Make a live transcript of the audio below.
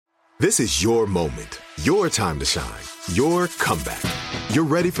This is your moment, your time to shine, your comeback. You're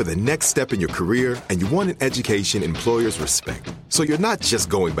ready for the next step in your career, and you want an education employers respect. So you're not just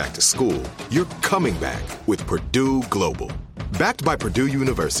going back to school, you're coming back with Purdue Global. Backed by Purdue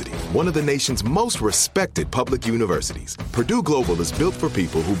University, one of the nation's most respected public universities, Purdue Global is built for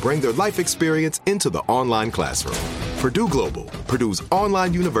people who bring their life experience into the online classroom. Purdue Global, Purdue's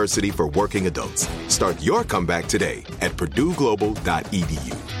online university for working adults. Start your comeback today at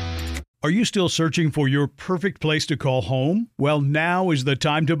purdueglobal.edu. Are you still searching for your perfect place to call home? Well, now is the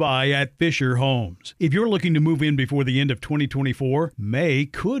time to buy at Fisher Homes. If you're looking to move in before the end of 2024, May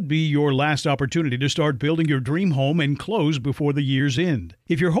could be your last opportunity to start building your dream home and close before the year's end.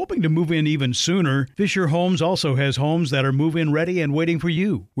 If you're hoping to move in even sooner, Fisher Homes also has homes that are move-in ready and waiting for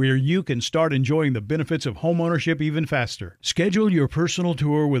you, where you can start enjoying the benefits of homeownership even faster. Schedule your personal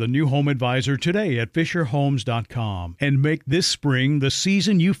tour with a new home advisor today at FisherHomes.com and make this spring the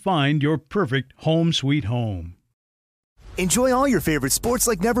season you find your perfect home sweet home. Enjoy all your favorite sports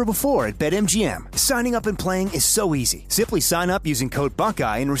like never before at BetMGM. Signing up and playing is so easy. Simply sign up using code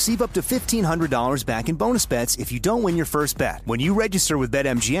Buckeye and receive up to $1,500 back in bonus bets if you don't win your first bet. When you register with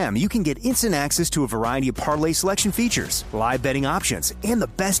BetMGM, you can get instant access to a variety of parlay selection features, live betting options, and the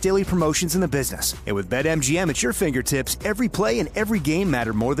best daily promotions in the business. And with BetMGM at your fingertips, every play and every game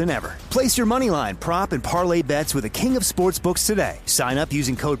matter more than ever. Place your moneyline, prop, and parlay bets with the king of sportsbooks today. Sign up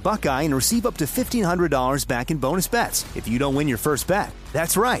using code Buckeye and receive up to $1,500 back in bonus bets if you don't win your first bet.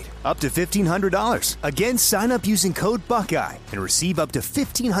 That's right, up to $1,500. Again, sign up using code Buckeye and receive up to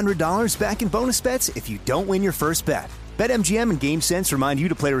 $1,500 back in bonus bets if you don't win your first bet. BetMGM and GameSense remind you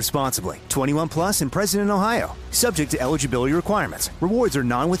to play responsibly. 21 plus and present in Ohio. Subject to eligibility requirements. Rewards are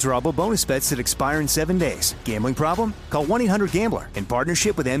non-withdrawable bonus bets that expire in 7 days. Gambling problem? Call 1-800-GAMBLER in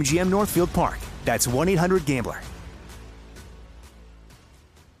partnership with MGM Northfield Park. That's 1-800-GAMBLER.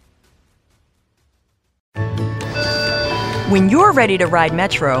 When you're ready to ride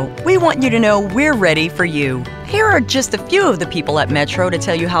Metro, we want you to know we're ready for you. Here are just a few of the people at Metro to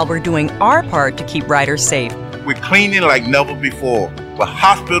tell you how we're doing our part to keep riders safe. We're cleaning like never before with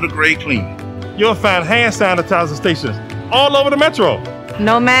hospital-grade cleaning. You'll find hand sanitizer stations all over the Metro.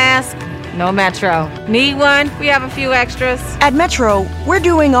 No mask, no Metro. Need one? We have a few extras. At Metro, we're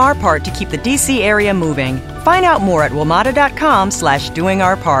doing our part to keep the D.C. area moving. Find out more at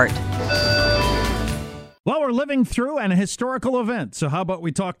WMATA.com/doingourpart. Well, we're living through an historical event, so how about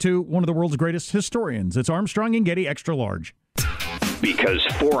we talk to one of the world's greatest historians? It's Armstrong and Getty Extra Large. Because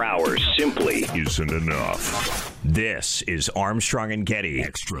 4 hours simply isn't enough. This is Armstrong and Getty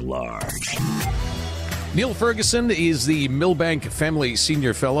Extra Large. Neil Ferguson is the Milbank Family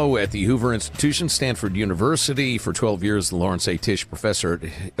Senior Fellow at the Hoover Institution, Stanford University. For 12 years, the Lawrence A. Tisch Professor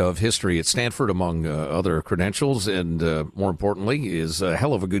of History at Stanford, among other credentials. And more importantly, is a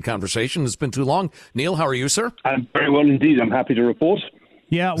hell of a good conversation. It's been too long. Neil, how are you, sir? I'm very well indeed. I'm happy to report.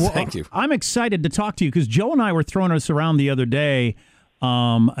 Yeah, well, thank you. I'm excited to talk to you because Joe and I were throwing us around the other day.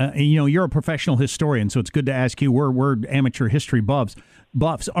 You're a professional historian, so it's good to ask you. We're amateur history buffs.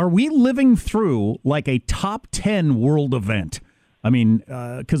 Are we living through like a top 10 world event? I mean,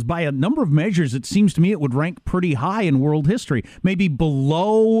 because by a number of measures, it seems to me it would rank pretty high in world history. Maybe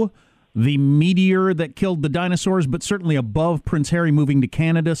below the meteor that killed the dinosaurs, but certainly above Prince Harry moving to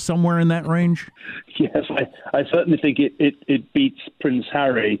Canada, somewhere in that range. Yes, I certainly think it beats Prince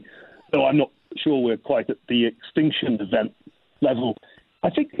Harry, though I'm not sure we're quite at the extinction event level. I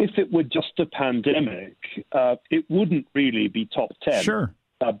think if it were just a pandemic, it wouldn't really be top 10. Sure.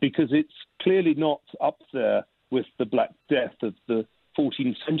 Because it's clearly not up there with the Black Death of the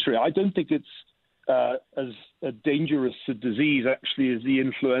 14th century. I don't think it's as a dangerous a disease, actually, as the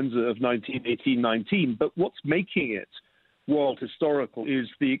influenza of 1918-19. But what's making it world historical is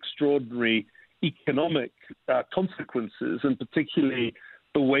the extraordinary economic consequences, and particularly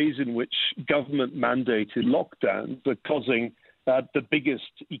the ways in which government-mandated lockdowns are causing the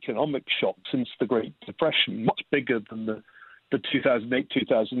biggest economic shock since the Great Depression, much bigger than the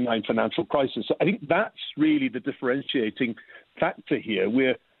 2008-2009 financial crisis. So I think that's really the differentiating factor here.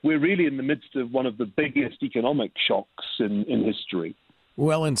 We're really in the midst of one of the biggest economic shocks in history.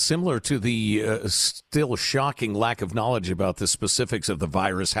 Well, and similar to the still shocking lack of knowledge about the specifics of the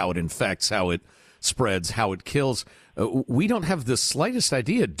virus, how it infects, how it spreads, how it kills, we don't have the slightest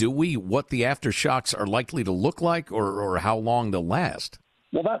idea, do we, what the aftershocks are likely to look like or how long they'll last?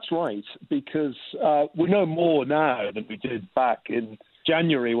 Well, that's right, because we know more now than we did back in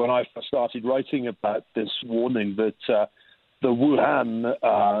January when I first started writing about this, warning that the Wuhan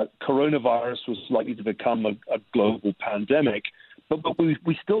coronavirus was likely to become a global pandemic. But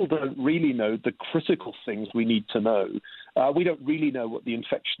we still don't really know the critical things we need to know. We don't really know what the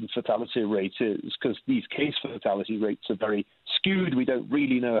infection fatality rate is because these case fatality rates are very skewed. We don't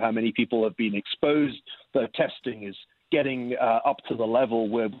really know how many people have been exposed. The testing is getting up to the level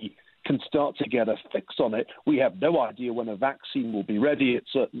where we can start to get a fix on it. We have no idea when a vaccine will be ready. It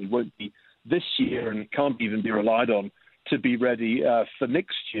certainly won't be this year and can't even be relied on to be ready for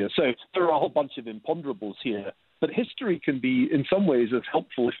next year. So there are a whole bunch of imponderables here. But history can be, in some ways, as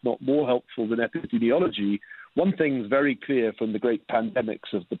helpful, if not more helpful, than epidemiology. One thing's very clear from the great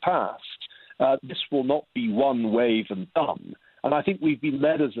pandemics of the past. This will not be one wave and done. And I think we've been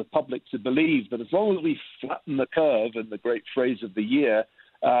led as a public to believe that as long as we flatten the curve, in the great phrase of the year,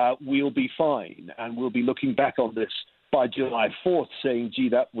 we'll be fine. And we'll be looking back on this by July 4th saying, gee,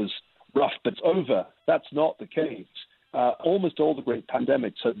 that was rough, but it's over. That's not the case. Almost all the great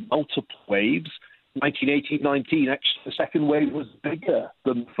pandemics had multiple waves. 1918-19, actually, the second wave was bigger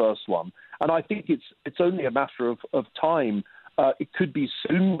than the first one. And I think it's only a matter of time. It could be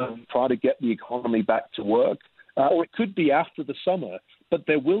soon when we try to get the economy back to work, or it could be after the summer. But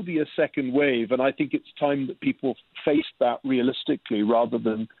there will be a second wave, and I think it's time that people face that realistically rather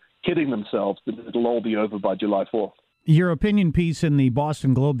than kidding themselves that it'll all be over by July 4th. Your opinion piece in the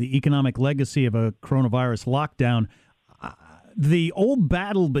Boston Globe, The Economic Legacy of a Coronavirus Lockdown, the old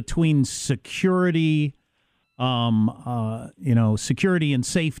battle between security, security and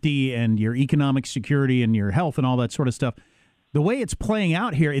safety and your economic security and your health and all that sort of stuff, the way it's playing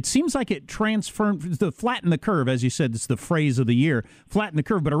out here, it seems like it transformed, the flatten the curve, as you said, it's the phrase of the year, flatten the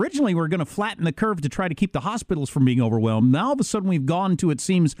curve. But originally we were going to flatten the curve to try to keep the hospitals from being overwhelmed. Now all of a sudden we've gone to, it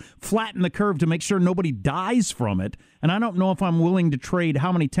seems, flatten the curve to make sure nobody dies from it. And I don't know if I'm willing to trade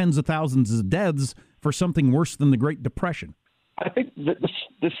how many tens of thousands of deaths for something worse than the Great Depression. I think that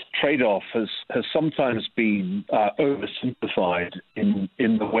this trade-off has sometimes been oversimplified in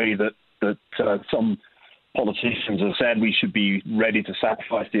the way that some politicians have said we should be ready to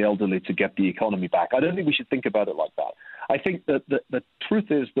sacrifice the elderly to get the economy back. I don't think we should think about it like that. I think that the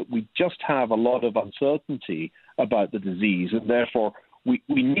truth is that we just have a lot of uncertainty about the disease, and therefore we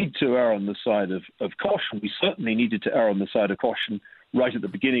need to err on the side of caution. We certainly needed to err on the side of caution right at the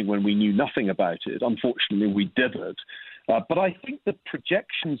beginning when we knew nothing about it. Unfortunately, we didn't. But I think the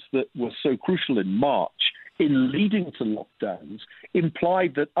projections that were so crucial in March in leading to lockdowns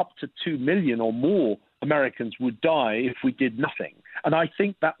implied that up to 2 million or more Americans would die if we did nothing. And I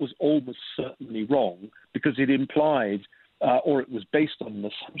think that was almost certainly wrong because it implied, or it was based on an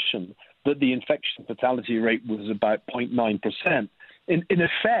assumption, that the infection fatality rate was about 0.9%. In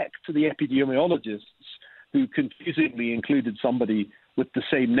effect, the epidemiologists, who confusingly included somebody with the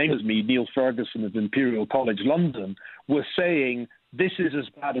same name as me, Neil Ferguson of Imperial College London, were saying this is as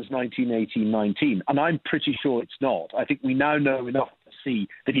bad as 1918-19. And I'm pretty sure it's not. I think we now know enough to see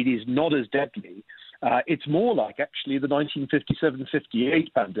that it is not as deadly. It's more like actually the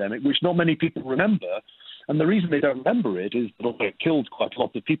 1957-58 pandemic, which not many people remember. And the reason they don't remember it is that although it killed quite a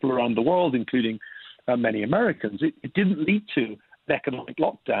lot of people around the world, including many Americans, it didn't lead to economic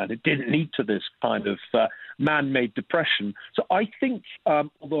lockdown. It didn't lead to this kind of man-made depression. So I think,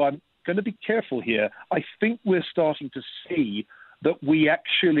 although I'm going to be careful here, I think we're starting to see that we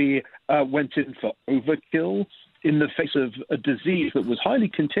actually went in for overkill in the face of a disease that was highly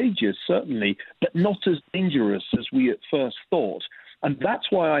contagious, certainly, but not as dangerous as we at first thought. And that's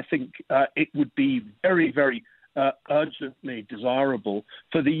why I think it would be very, very urgently desirable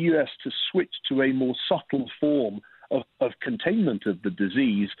for the U.S. to switch to a more subtle form of containment of the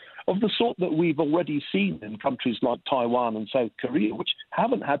disease, of the sort that we've already seen in countries like Taiwan and South Korea, which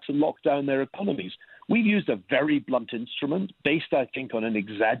haven't had to lock down their economies. We've used a very blunt instrument based, I think, on an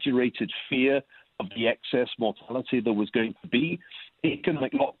exaggerated fear of the excess mortality there was going to be.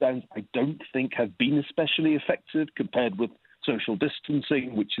 Economic lockdowns, I don't think, have been especially effective compared with social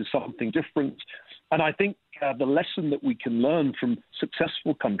distancing, which is something different. And I think the lesson that we can learn from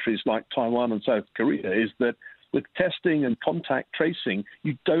successful countries like Taiwan and South Korea is that with testing and contact tracing,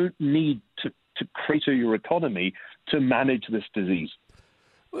 you don't need to crater your economy to manage this disease.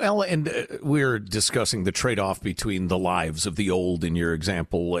 Well, and we're discussing the trade-off between the lives of the old, in your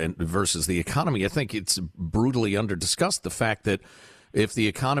example, and versus the economy. I think it's brutally under-discussed, the fact that if the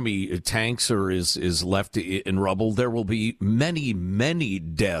economy tanks or is left in rubble, there will be many, many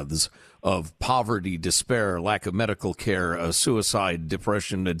deaths of poverty, despair, lack of medical care, suicide,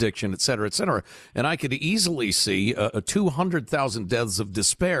 depression, addiction, et cetera, et cetera. And I could easily see 200,000 deaths of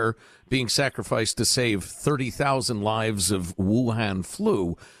despair being sacrificed to save 30,000 lives of Wuhan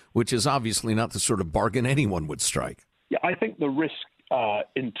flu, which is obviously not the sort of bargain anyone would strike. Yeah, I think the risk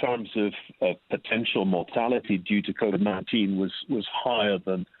in terms of potential mortality due to COVID-19 was higher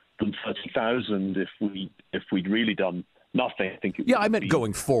than 30,000 if we'd really done nothing. I think it I meant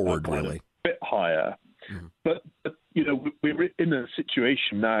going forward, really. A bit higher. Mm-hmm. But we're in a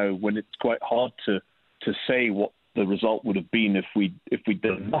situation now when it's quite hard to say what the result would have been if we'd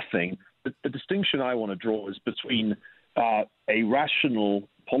done nothing. The distinction I want to draw is between a rational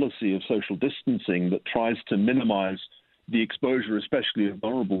policy of social distancing that tries to minimize the exposure, especially of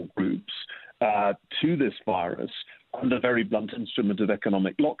vulnerable groups, to this virus, and the very blunt instrument of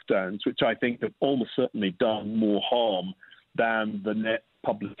economic lockdowns, which I think have almost certainly done more harm than the net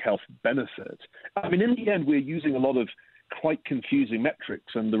public health benefit. I mean, in the end, we're using a lot of quite confusing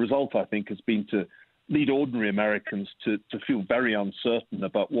metrics, and the result, I think, has been to lead ordinary Americans to feel very uncertain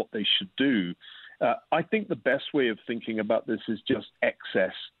about what they should do. I think the best way of thinking about this is just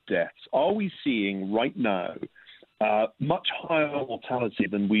excess deaths. Are we seeing right now much higher mortality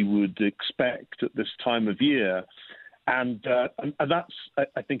than we would expect at this time of year? And that's,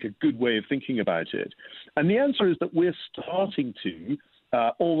 I think, a good way of thinking about it. And the answer is that we're starting to,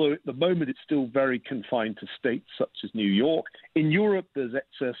 although at the moment it's still very confined to states such as New York. In Europe, there's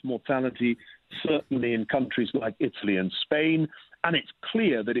excess mortality, certainly in countries like Italy and Spain. And it's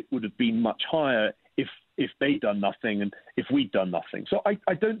clear that it would have been much higher if they'd done nothing and if we'd done nothing. So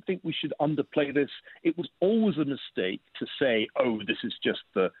I don't think we should underplay this. It was always a mistake to say, oh, this is just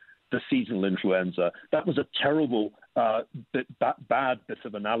the seasonal influenza. That was a terrible, bad bit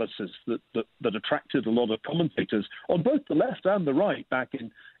of analysis that attracted a lot of commentators on both the left and the right back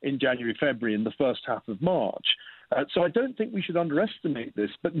in January, February, in the first half of March. So I don't think we should underestimate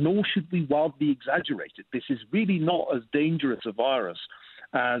this, but nor should we wildly exaggerate it. This is really not as dangerous a virus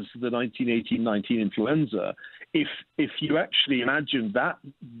as the 1918-19 influenza. If you actually imagine that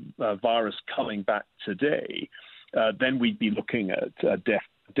virus coming back today, then we'd be looking at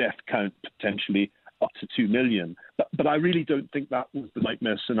death count potentially up to 2 million. But I really don't think that was the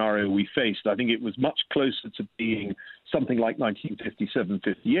nightmare scenario we faced. I think it was much closer to being something like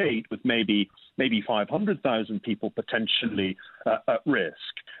 1957-58 with maybe 500,000 people potentially at risk.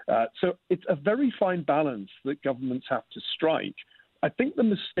 So it's a very fine balance that governments have to strike. I think the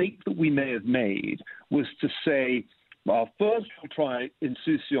mistake that we may have made was to say, well, first we'll try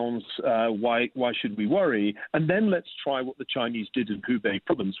insouciance, why should we worry? And then let's try what the Chinese did in Hubei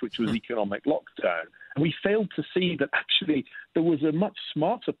province, which was economic lockdown. And we failed to see that actually there was a much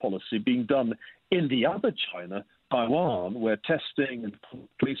smarter policy being done in the other China, Taiwan, where testing and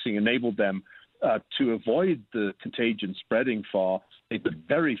policing enabled them to avoid the contagion spreading far. They've had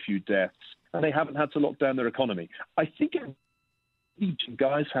very few deaths, and they haven't had to lock down their economy. I think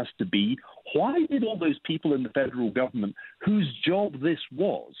guys has to be, why did all those people in the federal government whose job this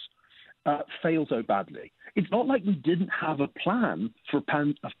was fail so badly? It's not like we didn't have a plan for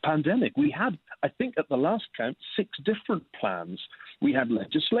a pandemic. We had, I think at the last count, 6 different plans. We had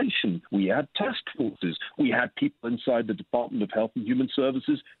legislation, we had task forces, we had people inside the Department of Health and Human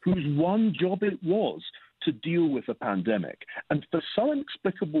Services whose one job it was to deal with a pandemic. And for some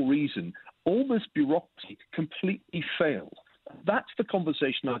inexplicable reason, all this bureaucracy completely failed. That's the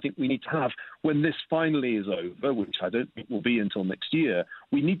conversation I think we need to have when this finally is over, which I don't think will be until next year.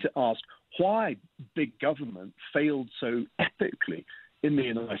 We need to ask why big government failed so epically in the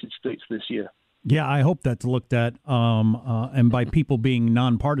United States this year. Yeah, I hope that's looked at, and by people being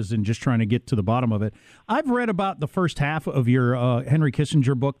nonpartisan, just trying to get to the bottom of it. I've read about the first half of your Henry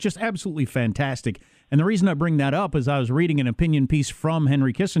Kissinger book, just absolutely fantastic. And the reason I bring that up is I was reading an opinion piece from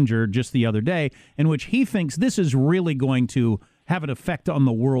Henry Kissinger just the other day, in which he thinks this is really going to have an effect on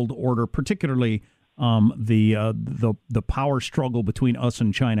the world order, particularly the power struggle between us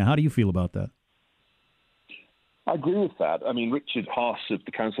and China. How do you feel about that? I agree with that. I mean, Richard Haas of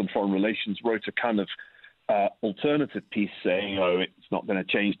the Council on Foreign Relations wrote a kind of alternative piece saying, "Oh, it's not going to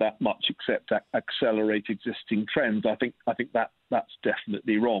change that much except accelerate existing trends." I think that's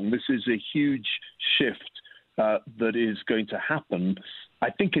definitely wrong. This is a huge shift that is going to happen.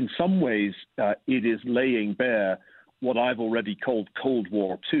 I think in some ways it is laying bare what I've already called Cold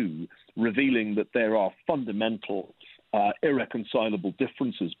War II, revealing that there are fundamental irreconcilable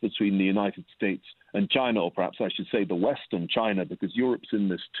differences between the United States and China, or perhaps I should say the Western China, because Europe's in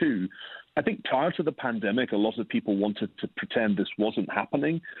this too. I think prior to the pandemic, a lot of people wanted to pretend this wasn't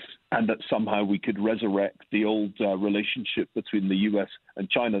happening and that somehow we could resurrect the old relationship between the US and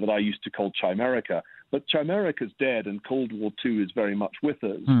China that I used to call Chimerica. But Chimerica's dead and Cold War II is very much with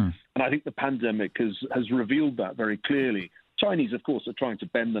us. And I think the pandemic has revealed that very clearly. Chinese, of course, are trying to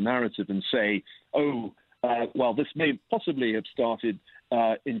bend the narrative and say, well, this may possibly have started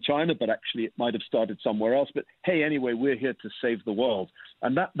in China, but actually it might have started somewhere else. But hey, anyway, we're here to save the world.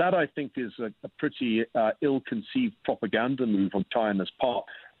 And that I think, is a pretty ill-conceived propaganda move on China's part.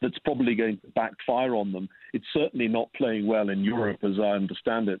 that's probably going to backfire on them. It's certainly not playing well in Europe, as I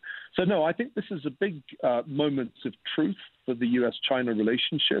understand it. So, no, I think this is a big moment of truth for the U.S.-China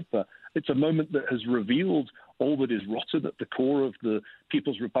relationship. It's a moment that has revealed all that is rotten at the core of the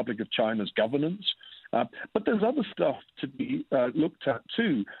People's Republic of China's governance. But there's other stuff to be looked at,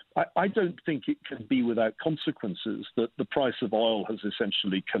 too. I don't think it can be without consequences that the price of oil has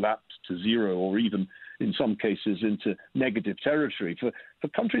essentially collapsed to zero, or even in some cases into negative territory. For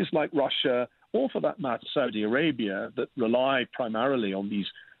countries like Russia, or for that matter Saudi Arabia, that rely primarily on these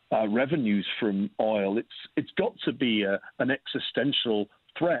revenues from oil, it's got to be an existential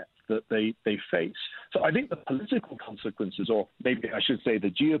threat that they face. So I think the political consequences, or maybe I should say the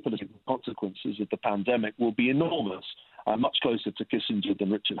geopolitical consequences of the pandemic, will be enormous. I'm much closer to Kissinger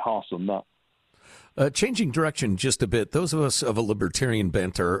than Richard Haas on that. Changing direction just a bit, those of us of a libertarian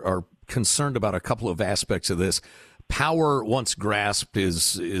bent are concerned about a couple of aspects of this. Power, once grasped,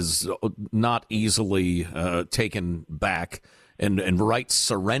 is not easily taken back, and rights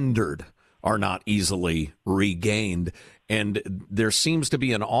surrendered are not easily regained. And there seems to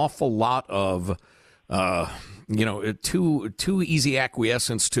be an awful lot of, too easy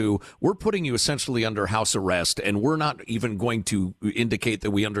acquiescence to, we're putting you essentially under house arrest, and we're not even going to indicate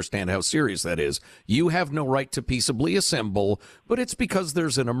that we understand how serious that is. You have no right to peaceably assemble, but it's because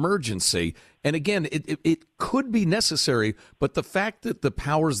there's an emergency. And again, it could be necessary, but the fact that the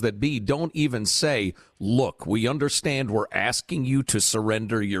powers that be don't even say, look, we understand we're asking you to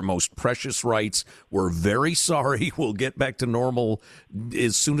surrender your most precious rights. We're very sorry. We'll get back to normal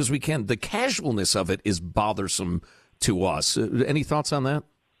as soon as we can. The casualness of it is bothersome to us. Any thoughts on that?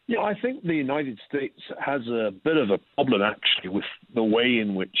 Yeah, I think the United States has a bit of a problem, actually, with the way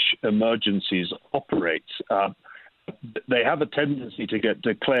in which emergencies operate. They have a tendency to get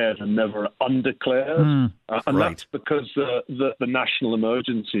declared and never undeclared, and right. That's because the National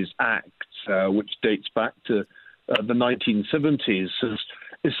Emergencies Act, which dates back to the 1970s, has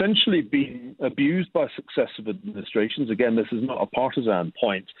essentially been abused by successive administrations. Again, this is not a partisan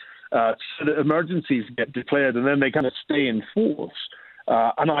point. So that emergencies get declared and then they kind of stay in force.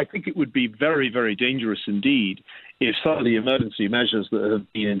 And I think it would be very, very dangerous indeed if some of the emergency measures that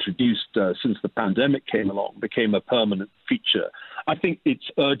have been introduced since the pandemic came along became a permanent feature. I think it's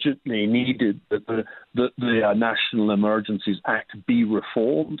urgently needed that the National Emergencies Act be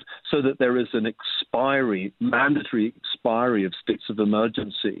reformed so that there is an mandatory expiry of states of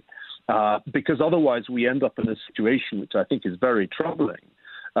emergency, because otherwise we end up in a situation which I think is very troubling.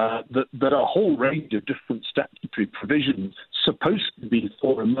 That a whole range of different statutory provisions supposed to be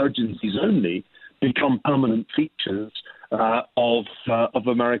for emergencies only become permanent features of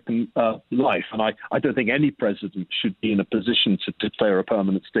American life. And I don't think any president should be in a position to declare a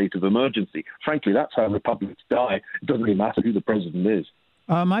permanent state of emergency. Frankly, that's how republics die. It doesn't really matter who the president is.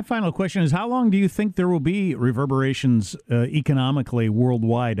 My final question is, how long do you think there will be reverberations economically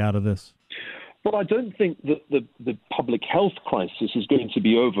worldwide out of this? Well, I don't think that the public health crisis is going to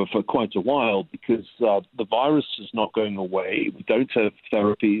be over for quite a while, because the virus is not going away. We don't have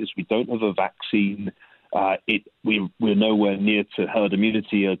therapies. We don't have a vaccine. We're nowhere near to herd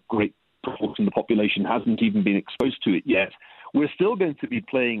immunity. A great proportion of the population hasn't even been exposed to it yet. We're still going to be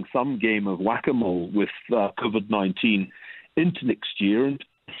playing some game of whack-a-mole with COVID-19 into next year, and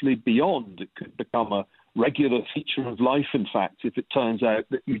actually beyond. It could become a regular feature of life, in fact, if it turns out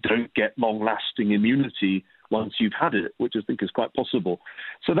that you don't get long-lasting immunity once you've had it, which I think is quite possible.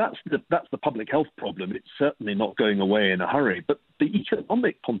 So that's the public health problem. It's certainly not going away in a hurry. But the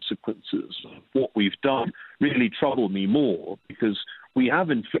economic consequences of what we've done really trouble me more, because we have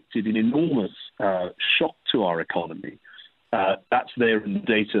inflicted an enormous shock to our economy. That's there in the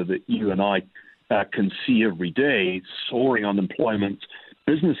data that you and I can see every day: soaring unemployment,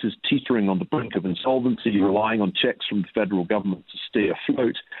 businesses teetering on the brink of insolvency, relying on checks from the federal government to stay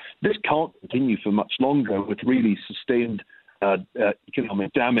afloat. This can't continue for much longer with really sustained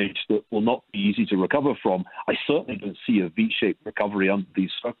economic damage that will not be easy to recover from. I certainly don't see a V-shaped recovery under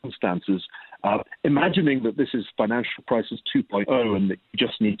these circumstances. Imagining that this is financial crisis 2.0 and that you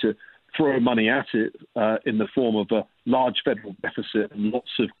just need to throw money at it in the form of a large federal deficit and lots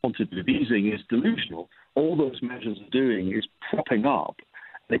of quantitative easing is delusional. All those measures are doing is propping up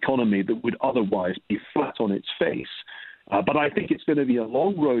an economy that would otherwise be flat on its face. But I think it's going to be a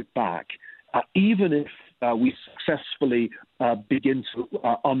long road back, even if we successfully begin to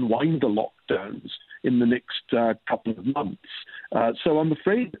unwind the lockdowns in the next couple of months. So I'm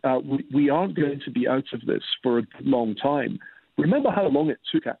afraid we aren't going to be out of this for a long time. Remember how long it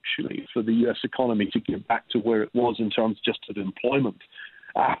took, actually, for the U.S. economy to get back to where it was in terms just of employment.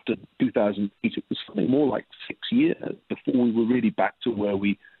 After 2008, it was something more like 6 years before we were really back to where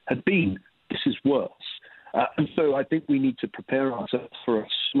we had been. This is worse. And so I think we need to prepare ourselves for a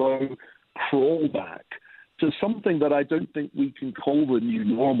slow crawl back to something that I don't think we can call the new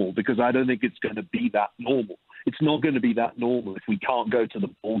normal, because I don't think it's going to be that normal. It's not going to be that normal if we can't go to the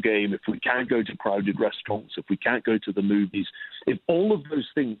ball game, if we can't go to crowded restaurants, if we can't go to the movies, if all of those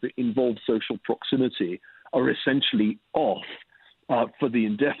things that involve social proximity are essentially off for the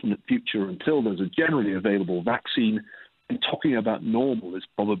indefinite future until there's a generally available vaccine. And talking about normal is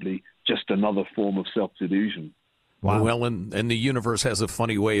probably just another form of self-delusion. Wow. Well, and the universe has a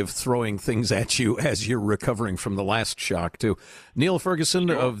funny way of throwing things at you as you're recovering from the last shock, too. Neil Ferguson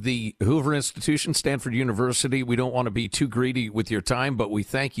of the Hoover Institution, Stanford University. We don't want to be too greedy with your time, but we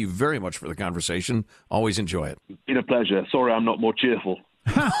thank you very much for the conversation. Always enjoy it. It's been a pleasure. Sorry I'm not more cheerful.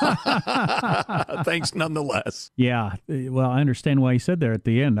 Thanks nonetheless. Yeah, well, I understand why he said there at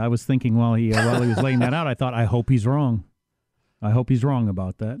the end. I was thinking while he was laying that out, I thought, I hope he's wrong. I hope he's wrong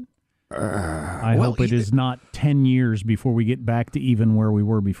about that. I hope it is not 10 years before we get back to even where we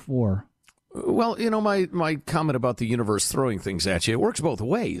were before. Well, my comment about the universe throwing things at you, it works both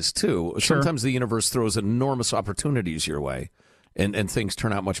ways, too. Sure. Sometimes the universe throws enormous opportunities your way, and things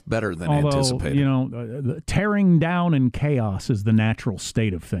turn out much better than anticipated. Tearing down and chaos is the natural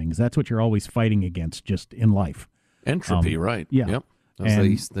state of things. That's what you're always fighting against just in life. Entropy, right. Yeah. Yep.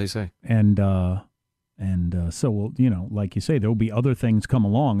 As they say. And so, like you say, there will be other things come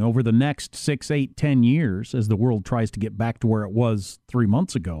along over the next 6, 8, 10 years as the world tries to get back to where it was 3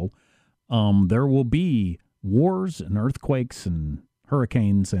 months ago. There will be wars and earthquakes and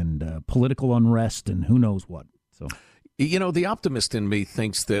hurricanes and political unrest and who knows what. So, the optimist in me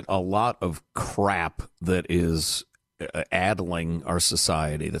thinks that a lot of crap that is addling our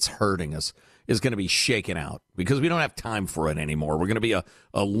society, that's hurting us, is going to be shaken out because we don't have time for it anymore. We're going to be a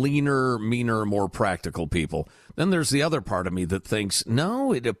leaner, meaner, more practical people. Then there's the other part of me that thinks,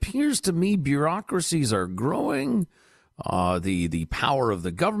 no, it appears to me bureaucracies are growing. The power of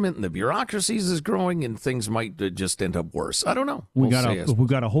the government and the bureaucracies is growing, and things might just end up worse. I don't know. We've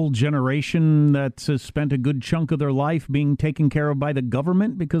got a whole generation that has spent a good chunk of their life being taken care of by the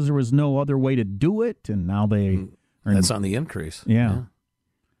government because there was no other way to do it, and now they are... That's on the increase. Yeah.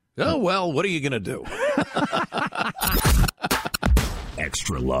 Oh, well, what are you going to do?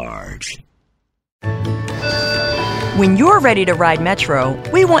 Extra large. When you're ready to ride Metro,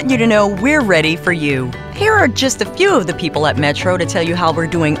 we want you to know we're ready for you. Here are just a few of the people at Metro to tell you how we're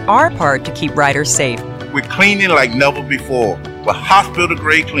doing our part to keep riders safe. We're cleaning like never before with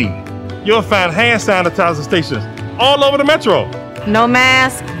hospital-grade cleaning. You'll find hand sanitizer stations all over the Metro. No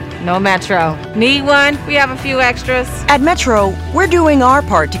mask, no Metro. Need one? We have a few extras. At Metro, we're doing our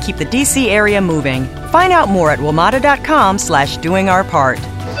part to keep the D.C. area moving. Find out more at WMATA.com/doing our part.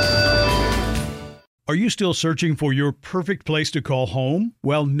 Are you still searching for your perfect place to call home?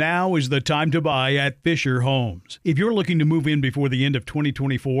 Well, now is the time to buy at Fisher Homes. If you're looking to move in before the end of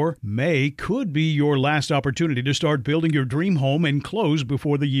 2024, May could be your last opportunity to start building your dream home and close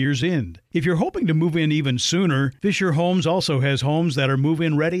before the year's end. If you're hoping to move in even sooner, Fisher Homes also has homes that are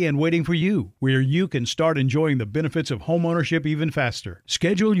move-in ready and waiting for you, where you can start enjoying the benefits of homeownership even faster.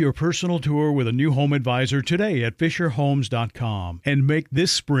 Schedule your personal tour with a new home advisor today at FisherHomes.com and make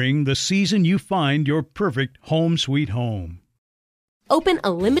this spring the season you find your perfect home sweet home. Open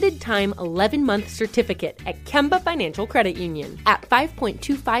a limited-time 11-month certificate at Kemba Financial Credit Union. At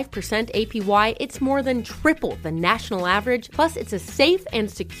 5.25% APY, it's more than triple the national average, plus it's a safe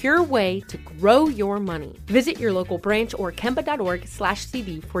and secure way to grow your money. Visit your local branch or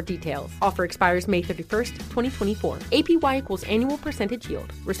kemba.org/cb for details. Offer expires May 31st, 2024. APY equals annual percentage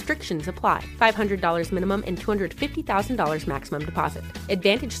yield. Restrictions apply. $500 minimum and $250,000 maximum deposit.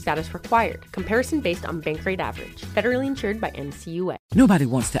 Advantage status required. Comparison based on bank rate average. Federally insured by NCUA. Nobody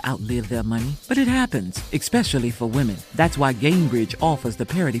wants to outlive their money, but it happens, especially for women. That's why Gainbridge offers the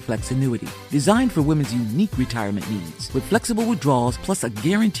Parity Flex annuity, designed for women's unique retirement needs, with flexible withdrawals plus a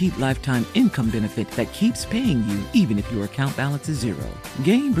guaranteed lifetime income benefit that keeps paying you even if your account balance is zero.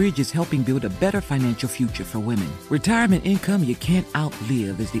 Gainbridge is helping build a better financial future for women. Retirement income you can't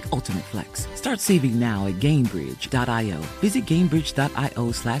outlive is the ultimate flex. Start saving now at Gainbridge.io. Visit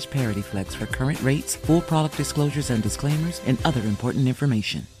Gainbridge.io/ParityFlex for current rates, full product disclosures and disclaimers, and other important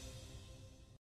information.